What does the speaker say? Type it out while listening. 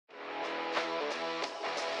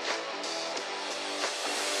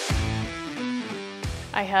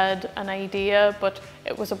I had an idea, but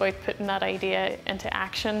it was about putting that idea into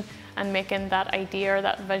action and making that idea or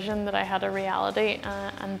that vision that I had a reality,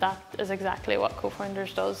 and that is exactly what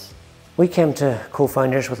Co-Founders does. We came to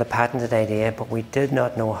Co-Founders with a patented idea, but we did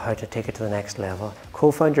not know how to take it to the next level.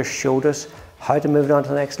 Co-Founders showed us how to move it on to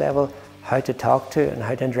the next level, how to talk to and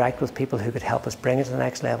how to interact with people who could help us bring it to the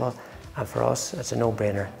next level, and for us it's a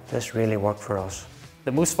no-brainer. This really worked for us.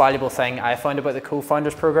 The most valuable thing I found about the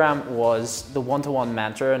Co-Founders program was the one-to-one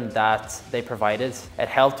mentoring that they provided. It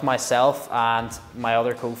helped myself and my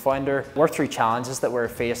other co-founder work through challenges that we're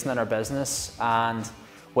facing in our business and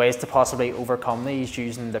ways to possibly overcome these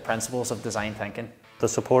using the principles of design thinking. The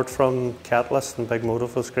support from Catalyst and Big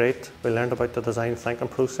Motive was great. We learned about the design thinking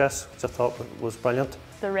process, which I thought was brilliant.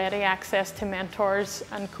 The ready access to mentors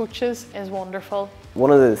and coaches is wonderful. One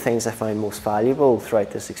of the things I found most valuable throughout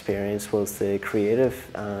this experience was the creative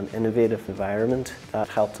and innovative environment that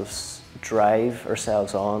helped us drive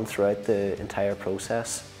ourselves on throughout the entire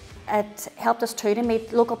process. It helped us too to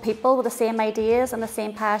meet local people with the same ideas and the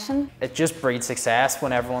same passion. It just breeds success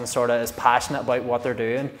when everyone sort of is passionate about what they're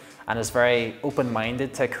doing and is very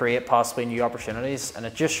open-minded to create possibly new opportunities, and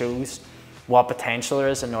it just shows what potential there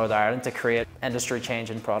is in Northern Ireland to create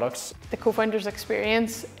industry-changing products. The Co-Founders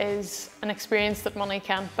experience is an experience that money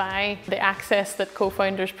can't buy. The access that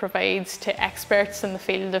Co-Founders provides to experts in the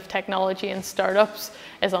field of technology and startups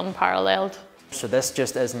is unparalleled. So this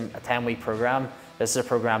just isn't a 10-week program, this is a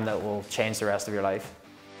program that will change the rest of your life.